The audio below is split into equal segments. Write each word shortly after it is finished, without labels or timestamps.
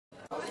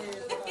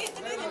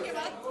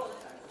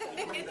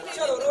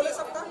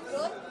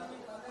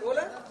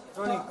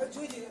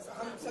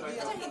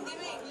हिंदी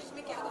में इंग्लिश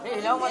में क्या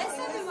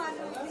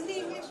हिंदी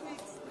इंग्लिश में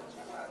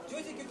जो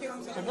जी क्योंकि हम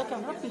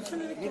कैमरा पीछे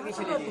ले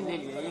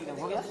लिया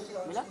एकदम हो गया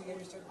मिला।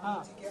 हाँ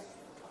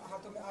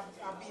हाथों में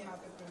आप भी यहाँ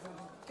पे प्रेजेंट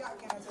हो, क्या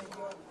कहना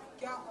चाहिए और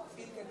क्या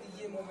फील करती है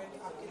ये मोमेंट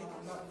आपके लिए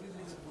कितना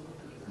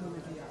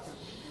मोमेंट है?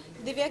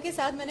 दिव्या के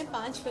साथ मैंने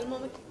 5 फिल्मों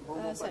में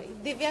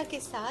दिव्या के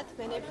साथ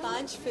मैंने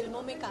 5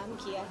 फिल्मों में काम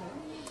किया है।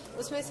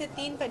 उसमें से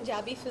 3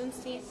 पंजाबी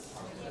फिल्म्स थी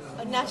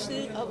और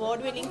नेशनल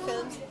अवार्ड विनिंग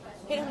फिल्म्स।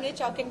 फिर हमने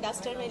चौक एंड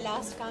डस्टर में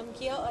लास्ट काम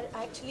किया और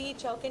एक्चुअली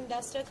चौक एंड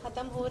डस्टर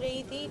ख़त्म हो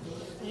रही थी,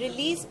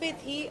 रिलीज़ पे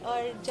थी और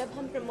जब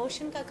हम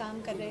प्रमोशन का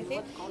काम कर रहे थे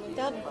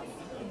तब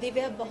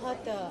दिव्या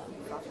बहुत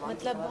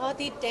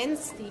बहुत ही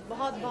टेंस थी,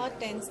 बहुत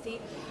टेंस थी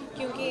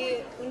क्योंकि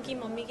उनकी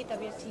मम्मी की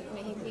तबीयत ठीक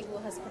नहीं थी, वो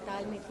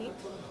अस्पताल में थी।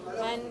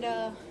 एंड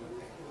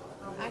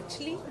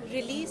एक्चुअली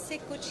रिलीज से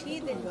कुछ ही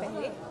दिन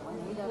पहले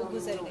वो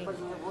गुजर गई।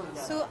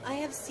 सो I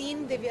have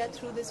seen Divya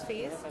through this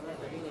phase.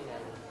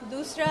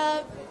 दूसरा,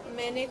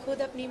 मैंने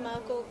खुद अपनी माँ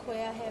को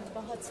खोया है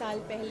बहुत साल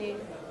पहले।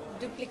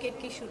 डुप्लीकेट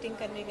की शूटिंग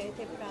करने गए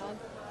थे प्राग,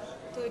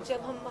 तो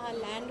जब हम वहाँ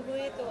लैंड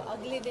हुए तो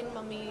अगले दिन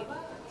मम्मी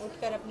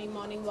उठकर अपनी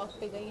मॉर्निंग वॉक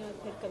पे गई और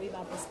फिर कभी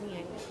वापस नहीं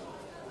आई।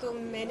 तो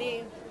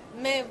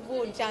मैं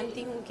वो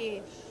जानती हूँ कि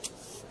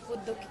वो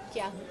दुख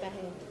क्या होता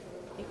है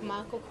एक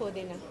माँ को खो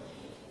देना।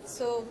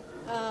 So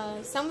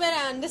somewhere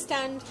I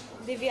understand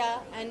Divya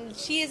and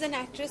she is an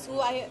actress who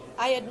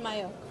I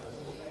admire.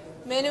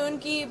 मैंने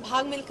उनकी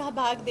भाग मिल्खा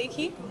भाग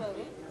देखी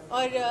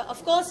और of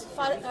course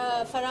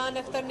फरहान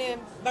अख्तर ने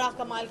बड़ा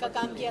कमाल का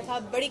काम किया था,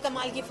 बड़ी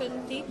कमाल की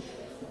फिल्म थी।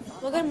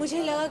 मगर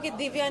मुझे लगा कि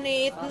दिव्या ने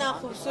इतना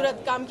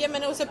खूबसूरत काम किया,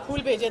 मैंने उसे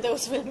फूल भेजे थे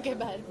उस फिल्म के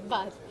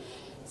बाद।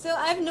 So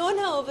I've known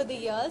her over the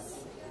years.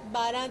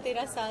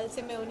 12-13 साल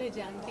से मैं उन्हें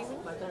जानती हूँ।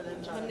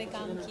 हमने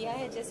काम किया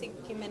है, जैसे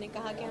कि मैंने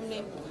कहा कि हमने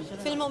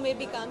फिल्मों में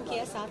भी काम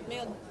किया साथ में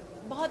और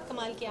बहुत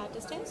कमाल की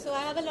आर्टिस्ट हैं। सो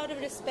I have a lot of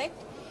respect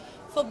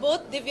for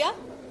both Divya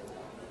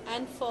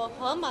and for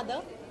her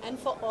mother and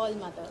for all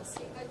mothers.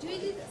 जी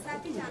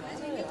साथ ही जानना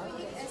चाहेंगे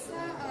कोई ऐसा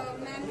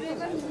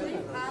मेमोरेबल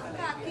मोमेंट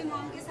आपका आपकी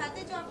मॉम के साथ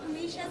है जो आप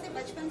हमेशा से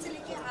बचपन से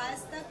लेके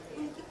आज तक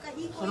उनकी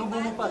कहीं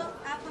कोई बात जो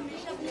आप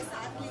हमेशा अपने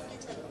साथ लेके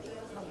चलती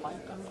हो,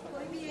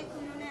 कोई भी एक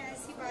उन्होंने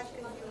ऐसी बात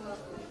कही हो?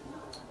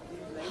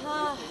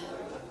 हाँ,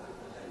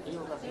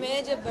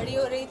 मैं जब बड़ी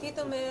हो रही थी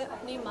तो मैं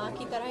अपनी माँ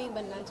की तरह ही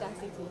बनना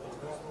चाहती थी।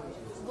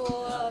 वो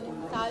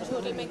ताज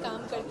होटल में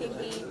काम करती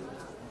थी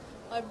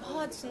और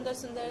बहुत सुंदर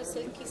सुंदर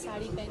सिल्क की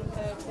साड़ी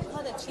पहनकर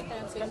बहुत अच्छी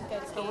तरह फिल्म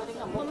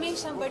करके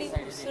हमेशा बड़ी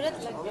खूबसूरत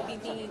लगती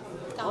थी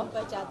काम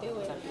पर जाते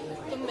हुए।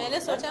 तो मैंने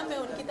सोचा मैं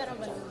उनकी तरह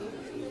बनूंगी।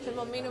 फिर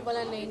मम्मी ने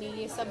बोला नहीं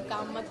ये सब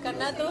काम मत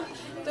करना, तो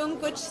तुम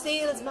कुछ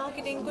सेल्स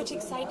मार्केटिंग कुछ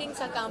एक्साइटिंग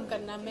सा काम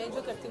करना, मैं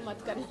जो करती हूँ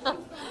मत करना।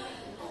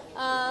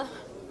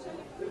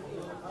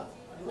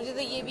 मुझे तो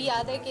ये भी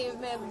याद है कि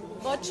मैं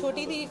बहुत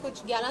छोटी थी,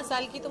 कुछ 11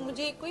 साल की, तो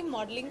मुझे कोई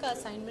मॉडलिंग का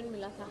असाइनमेंट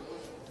मिला था,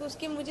 तो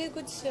उसके मुझे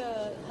कुछ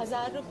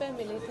 1000 रुपये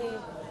मिले थे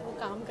वो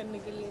काम करने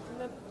के लिए। तो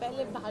मैं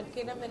पहले भाग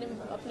के मैंने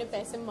अपने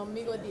पैसे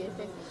मम्मी को दिए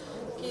थे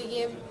कि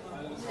ये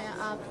मैं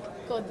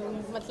आपको दूँ,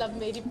 मतलब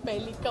मेरी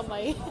पहली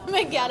कमाई।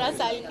 मैं 11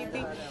 साल की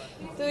थी,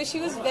 तो she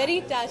was very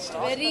touched,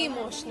 very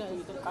emotional.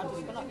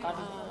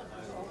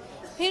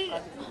 फिर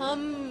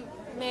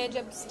मैं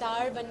जब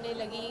स्टार बनने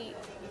लगी,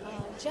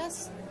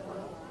 जस्ट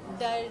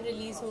डर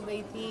रिलीज हो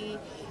गई थी,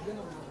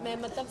 मैं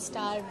मतलब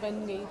स्टार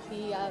बन गई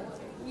थी।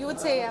 You would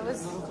say I was,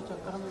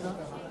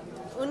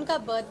 उनका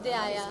बर्थडे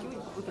आया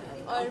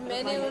और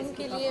मैंने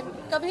उनके लिए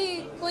कभी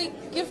कोई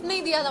गिफ्ट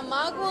नहीं दिया था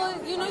माँ को।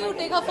 You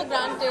take her for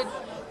granted.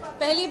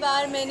 पहली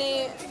बार मैंने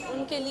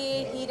उनके लिए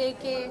हीरे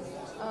के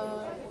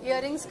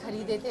इयररिंग्स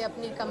खरीदे थे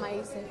अपनी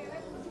कमाई से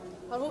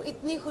और वो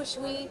इतनी खुश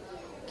हुई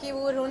कि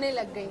वो रोने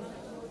लग गई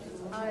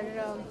और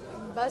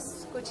बस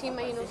कुछ ही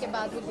महीनों के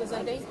बाद वो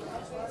गुजर गई।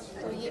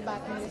 तो ये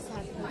बात मेरे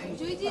साथ हुई।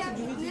 जूही जी, आप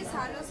इतने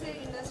सालों से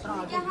इंडस्ट्री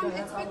में, क्या हम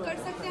एक्सपेक्ट कर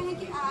सकते हैं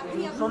कि आप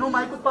भी अपनी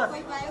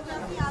कोई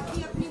बायोग्राफी, आप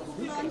भी अपनी बुक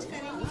लॉन्च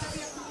करेंगी,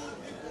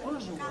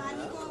 अपनी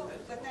कहानी को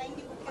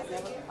बताएंगी बुक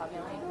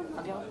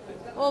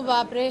के? ओ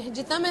बाप रे,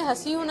 जितना मैं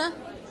हंसी हूँ ना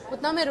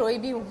उतना मैं रोई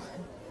भी हूँ।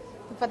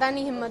 पता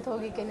नहीं हिम्मत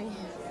होगी कि नहीं।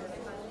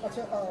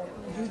 अच्छा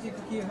जूही जी,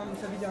 क्योंकि हम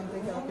सभी जानते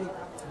हैं कि आप एक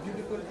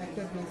ब्यूटीफुल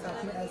एक्टर हैं,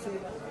 साथ में ऐसे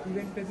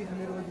इवेंट पे भी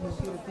हमें रोज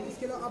मिलती होती है।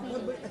 इसके अलावा आप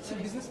बहुत बड़े अच्छे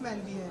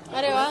बिजनेसमैन भी हैं।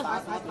 अरे वाह,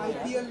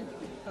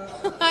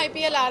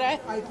 आईपीएल आ रहा है।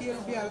 आईपीएल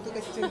भी आ रहा है, तो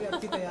कैसे चल रही है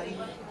आपकी तैयारी?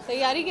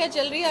 तैयारी क्या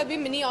चल रही है, अभी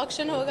मिनी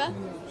ऑक्शन होगा।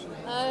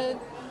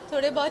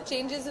 थोड़े बहुत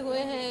चेंजेस हुए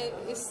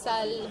हैं इस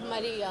साल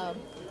हमारी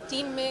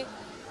टीम में।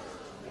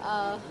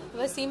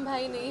 वसीम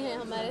भाई नहीं है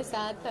हमारे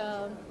साथ,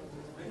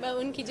 मैं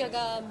उनकी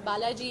जगह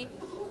बालाजी,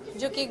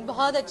 जो कि एक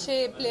बहुत अच्छे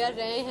प्लेयर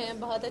रहे हैं,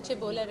 बहुत अच्छे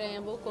बॉलर रहे हैं,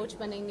 वो कोच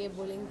बनेंगे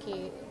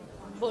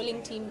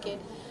बॉलिंग टीम के।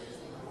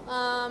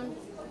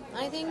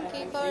 आई थिंक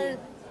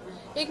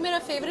एक मेरा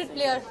फेवरेट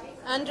प्लेयर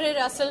एंड्रे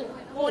रसल,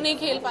 वो नहीं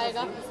खेल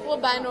पाएगा, वो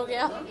बैन हो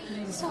गया।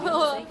 सो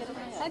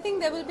I think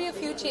there will be a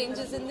few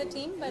changes in the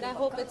team, but I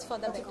hope it's for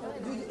the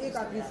better. एक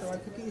आखिरी सवाल,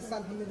 क्योंकि इस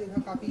साल हमने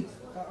देखा काफी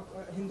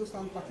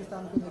हिंदुस्तान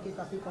पाकिस्तान को लेकर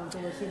काफी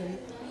कंट्रोवर्सी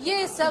रही।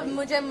 ये सब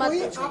मुझे मत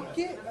पूछिए।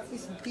 आपके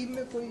इस टीम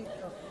में कोई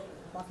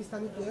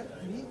पाकिस्तानी प्लेयर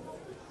भी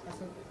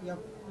ऐसा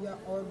या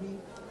और भी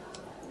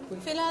कोई?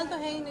 फिलहाल तो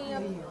है ही नहीं,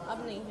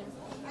 अब नहीं है।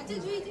 अच्छा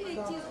जी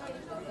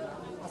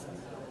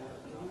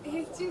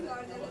एक चीज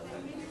और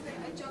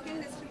चौके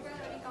इंडस्ट्री पर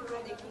अभी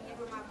कहाँ देखेंगे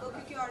हम आपको,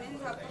 क्योंकि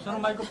ऑडियंस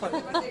आपको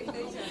देखना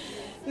ही चाहती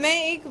है। मैं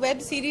एक वेब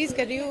सीरीज़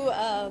कर रही हूँ,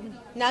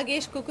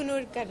 नागेश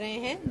कुकुनूर कर रहे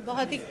हैं,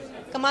 बहुत ही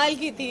कमाल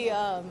की थी।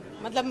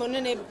 मतलब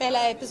उन्होंने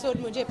पहला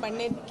एपिसोड मुझे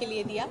पढ़ने के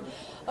लिए दिया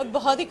और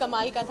बहुत ही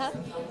कमाल का था,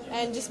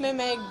 एंड जिसमें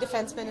मैं एक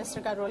डिफेंस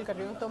मिनिस्टर का रोल कर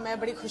रही हूँ, तो मैं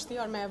बड़ी खुश थी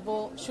और मैं वो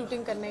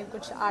शूटिंग करने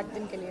कुछ 8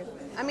 दिन के लिए,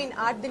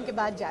 8 दिन के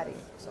बाद जा रही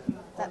हूँ।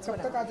 कब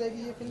तक आ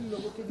जाएगी ये फिल्म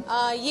लोगों के बीच?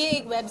 ये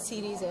एक वेब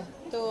सीरीज़ है,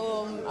 तो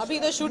अभी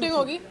तो शूटिंग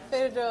होगी,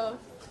 फिर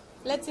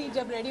लेट्स सी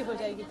जब रेडी हो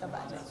जाएगी तब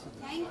आ जाएगी।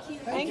 Thank you.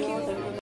 Thank you.